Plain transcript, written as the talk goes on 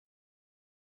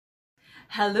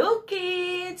Hello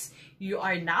kids! You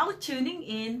are now tuning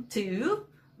in to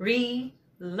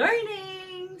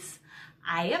Re-Learnings.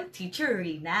 I am Teacher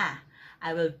Rina.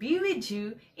 I will be with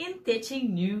you in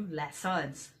teaching new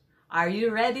lessons. Are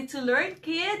you ready to learn,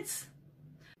 kids?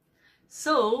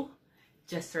 So,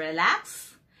 just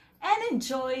relax and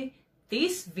enjoy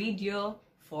this video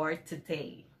for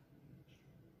today.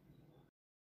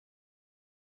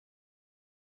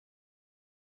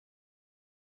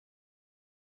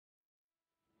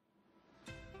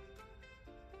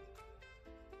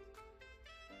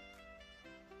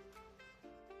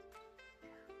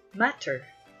 Matter.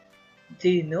 Do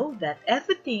you know that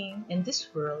everything in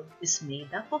this world is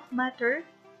made up of matter?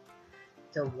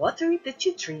 The water that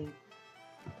you drink,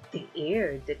 the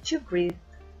air that you breathe,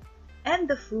 and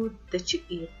the food that you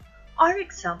eat are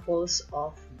examples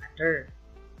of matter.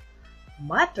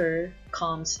 Matter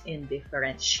comes in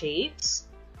different shapes,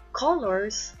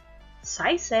 colors,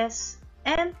 sizes,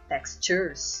 and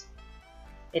textures.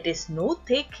 It is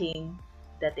note-taking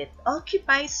that it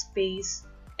occupies space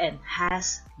and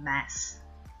has mass.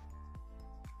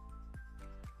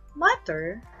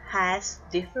 Matter has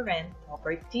different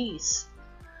properties.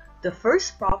 The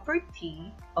first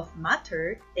property of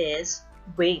matter is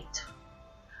weight.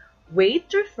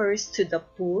 Weight refers to the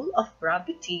pull of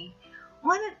gravity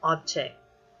on an object.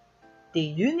 The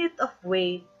unit of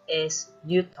weight is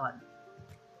Newton.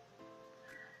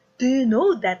 Do you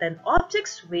know that an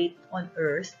object's weight on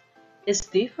Earth is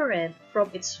different from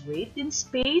its weight in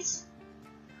space?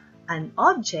 An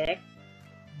object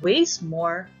weighs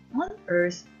more on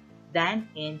Earth than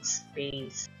in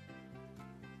space.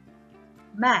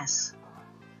 Mass.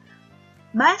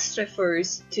 Mass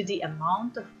refers to the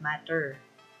amount of matter.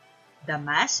 The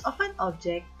mass of an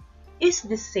object is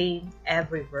the same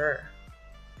everywhere.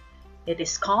 It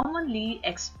is commonly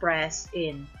expressed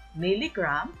in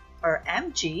milligram or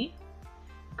mg,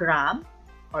 gram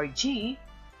or g,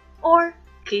 or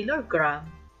kilogram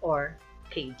or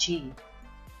kg.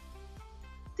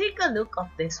 Take a look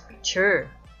at this picture.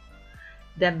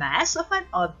 The mass of an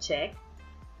object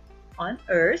on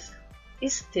Earth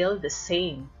is still the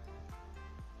same.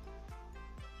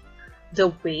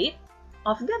 The weight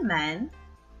of the man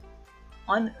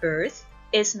on Earth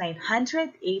is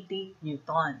 980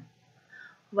 Newton,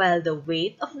 while the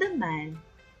weight of the man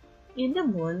in the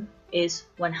moon is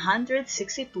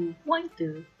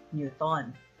 162.2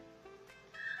 Newton.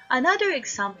 Another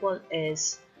example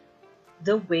is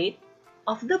the weight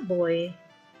of the boy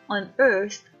on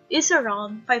Earth is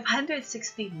around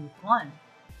 560 Newton,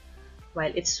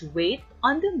 while its weight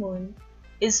on the moon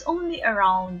is only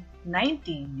around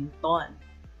 90 Newton.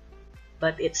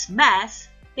 But its mass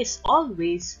is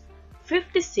always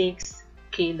 56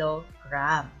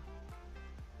 kilogram.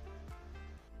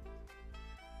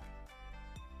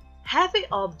 Heavy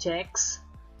objects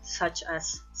such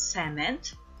as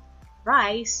cement,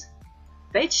 rice,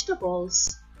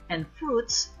 vegetables, and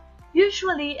fruits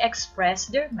usually express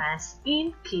their mass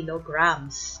in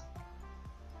kilograms,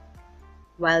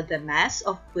 while the mass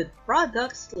of food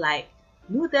products like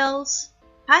noodles,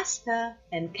 pasta,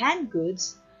 and canned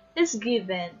goods is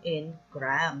given in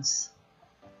grams.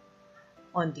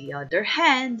 On the other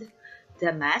hand,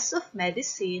 the mass of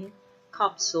medicine,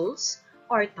 capsules,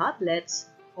 or tablets,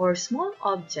 or small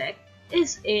object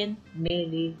is in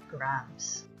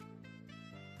milligrams.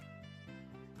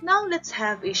 Now let's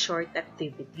have a short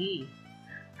activity.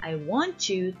 I want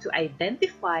you to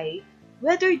identify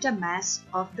whether the mass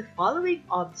of the following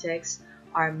objects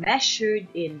are measured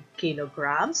in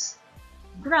kilograms,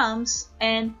 grams,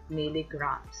 and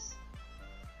milligrams.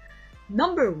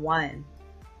 Number 1.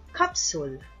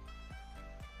 Capsule.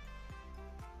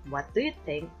 What do you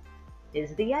think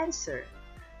is the answer?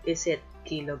 Is it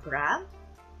kilogram,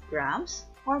 grams,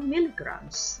 or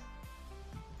milligrams?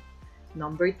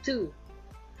 Number 2.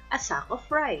 A sack of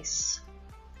rice.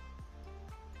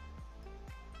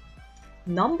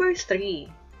 Number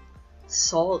 3.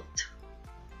 Salt.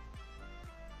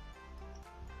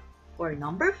 For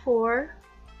number 4,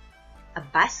 a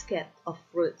basket of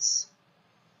fruits.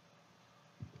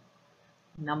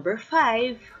 Number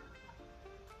 5,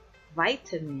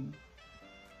 vitamin.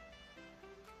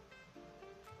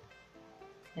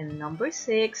 And number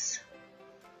 6,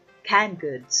 canned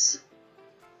goods.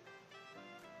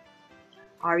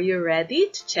 Are you ready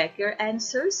to check your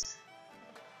answers?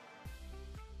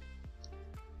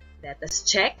 Let us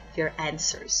check your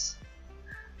answers.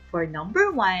 For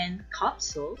number 1,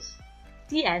 capsules,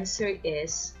 the answer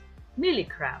is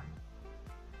milligram.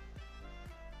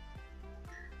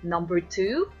 Number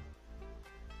 2,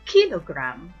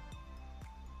 kilogram.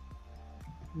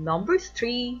 Number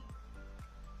 3,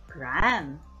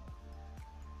 gram.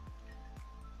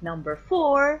 Number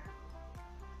 4,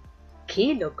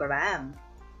 kilogram.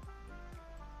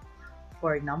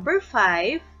 For number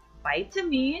 5,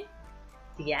 vitamin,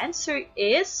 the answer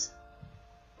is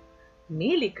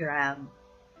milligram.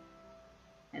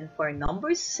 And for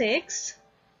number 6,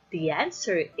 the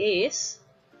answer is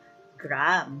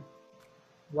gram.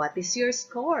 What is your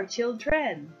score,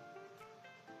 children?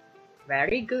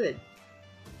 Very good.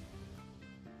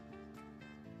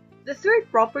 The third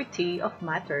property of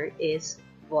matter is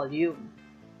volume.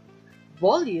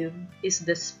 Volume is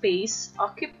the space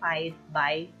occupied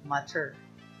by matter.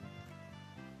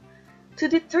 To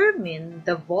determine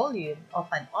the volume of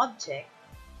an object,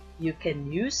 you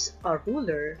can use a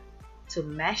ruler to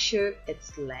measure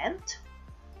its length,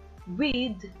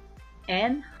 width,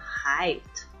 and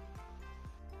height.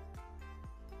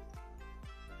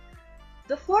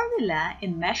 The formula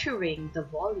in measuring the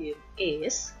volume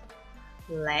is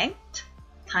length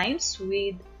times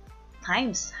width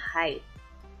times height.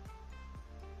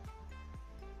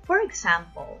 For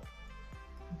example,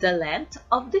 the length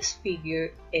of this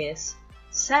figure is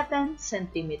 7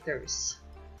 centimeters.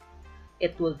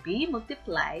 It will be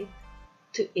multiplied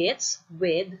to its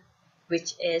width,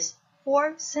 which is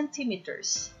 4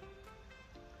 centimeters.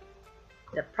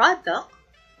 The product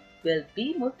will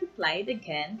be multiplied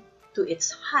again to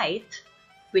its height,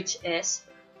 which is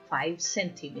 5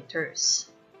 centimeters.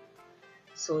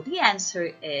 So the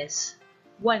answer is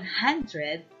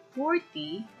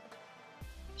 140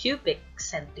 cubic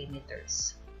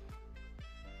centimeters.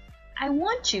 I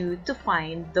want you to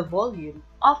find the volume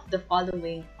of the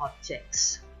following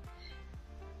objects.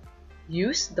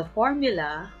 Use the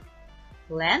formula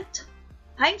length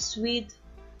times width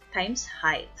times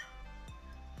height.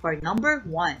 For number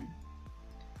 1,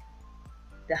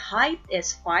 the height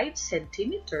is 5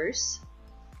 centimeters.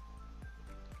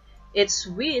 Its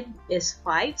width is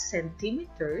 5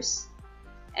 centimeters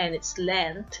and its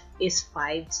length is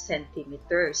 5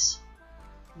 centimeters.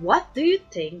 What do you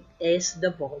think is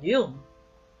the volume?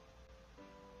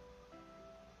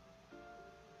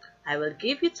 I will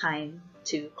give you time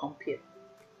to compute.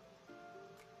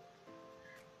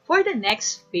 For the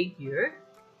next figure,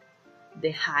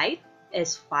 the height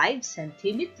is 5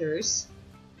 centimeters,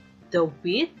 the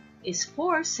width is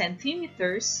 4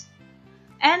 centimeters,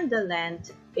 and the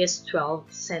length is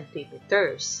 12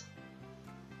 centimeters.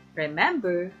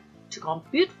 Remember, to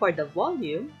compute for the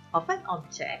volume of an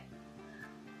object,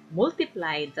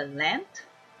 multiply the length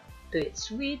to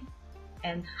its width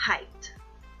and height.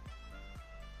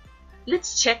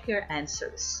 Let's check your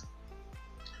answers.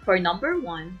 For number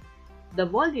 1, the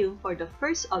volume for the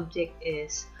first object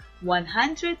is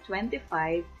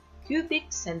 125 cubic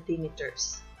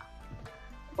centimeters.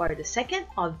 For the second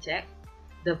object,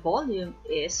 the volume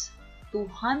is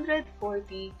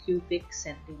 240 cubic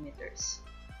centimeters.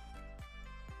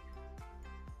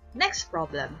 Next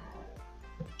problem.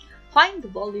 Find the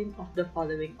volume of the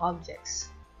following objects.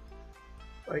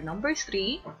 For number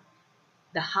 3,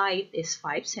 the height is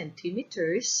 5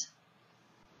 centimeters,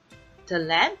 the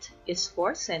length is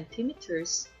 4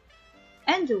 centimeters,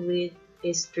 and the width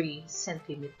is 3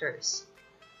 centimeters.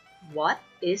 What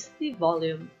is the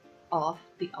volume of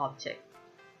the object?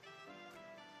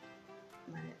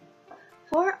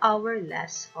 For our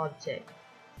last object,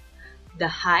 the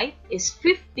height is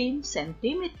 15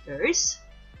 centimeters,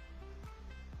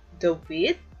 the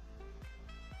width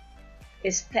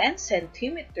is 10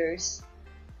 centimeters,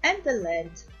 and the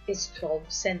length is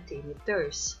 12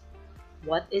 centimeters.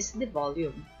 What is the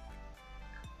volume?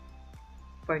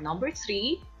 For number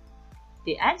 3,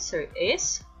 the answer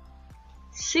is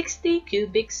 60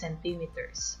 cubic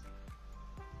centimeters.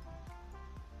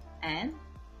 And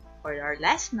for our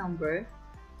last number,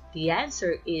 the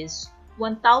answer is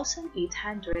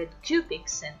 1,800 cubic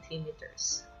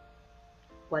centimeters.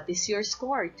 What is your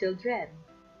score, children?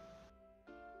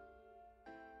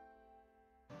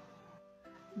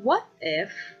 What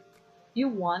if you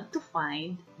want to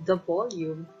find the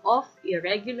volume of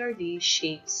irregularly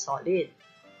shaped solid?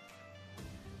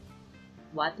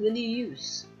 What will you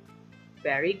use?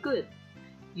 Very good.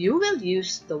 You will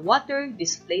use the water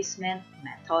displacement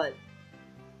method.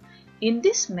 In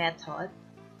this method,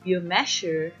 you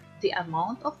measure the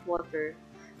amount of water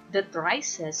that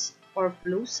rises or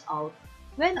flows out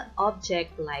when an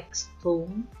object like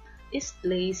stone is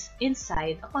placed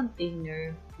inside a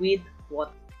container with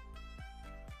water.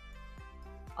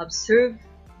 Observe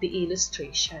the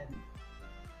illustration.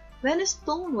 When a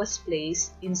stone was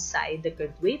placed inside the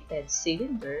graduated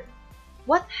cylinder,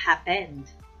 what happened?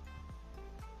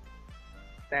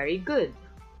 Very good.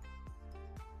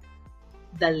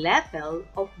 The level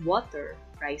of water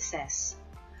rises.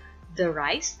 The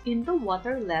rise in the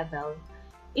water level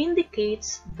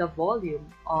indicates the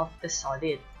volume of the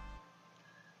solid.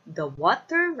 The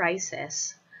water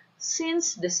rises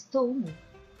since the stone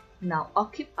now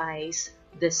occupies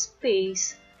the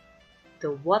space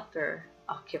the water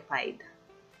occupied.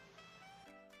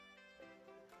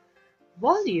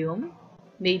 Volume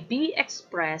may be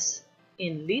expressed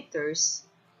in liters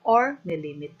or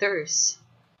millimeters.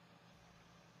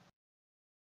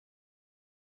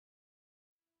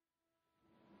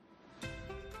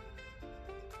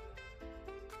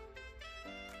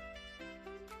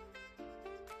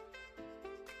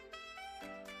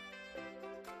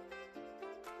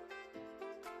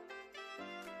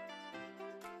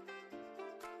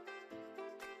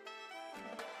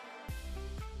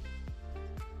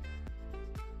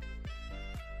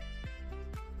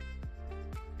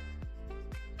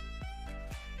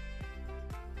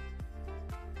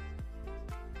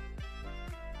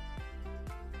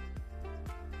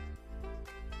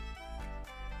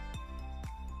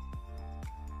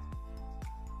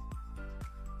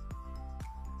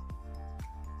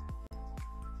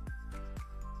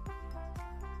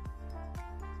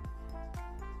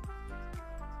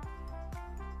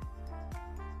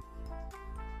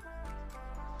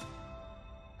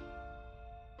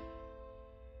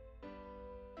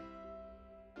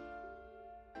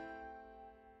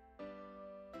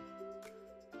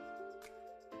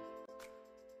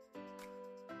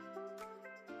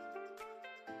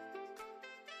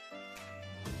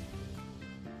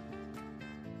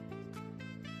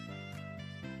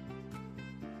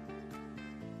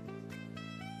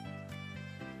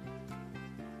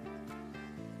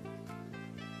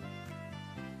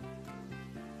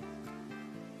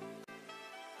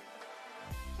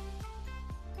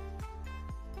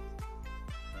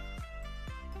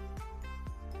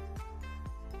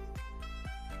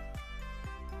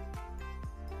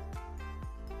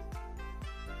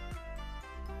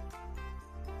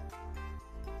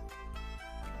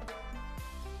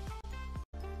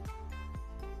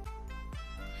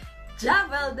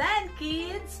 Job well done,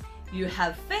 kids! You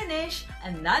have finished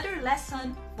another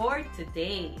lesson for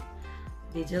today.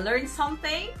 Did you learn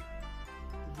something?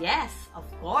 Yes, of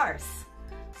course.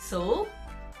 So,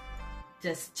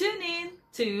 just tune in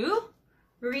to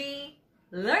Relearnings.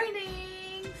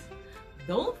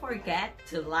 Don't forget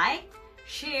to like,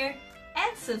 share,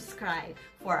 and subscribe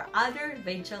for other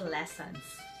video lessons.